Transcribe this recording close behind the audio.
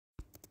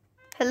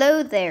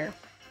Hello there.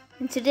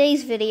 In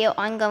today's video,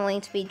 I'm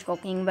going to be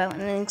talking about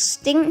an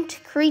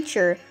extinct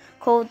creature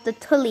called the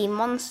Tully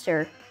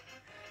monster.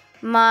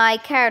 My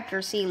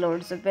character Sea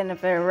Lords have been a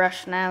bit of a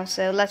rush now,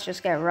 so let's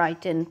just get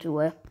right into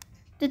it.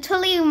 The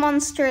Tully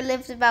monster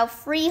lived about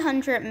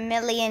 300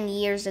 million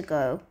years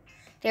ago.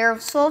 They're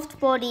a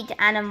soft-bodied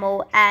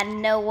animal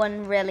and no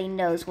one really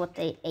knows what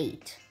they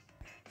ate.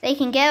 They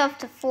can get up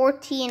to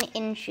 14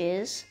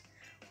 inches,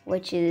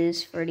 which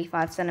is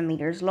 35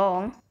 centimeters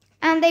long.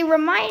 And they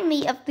remind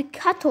me of the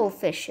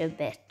cuttlefish a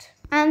bit.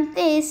 And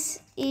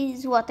this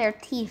is what their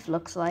teeth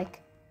looks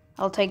like.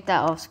 I'll take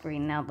that off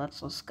screen now,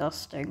 that's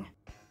disgusting.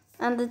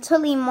 And the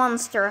Tully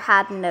monster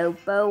had no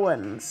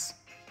bones.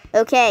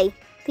 Okay,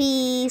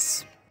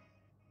 peace.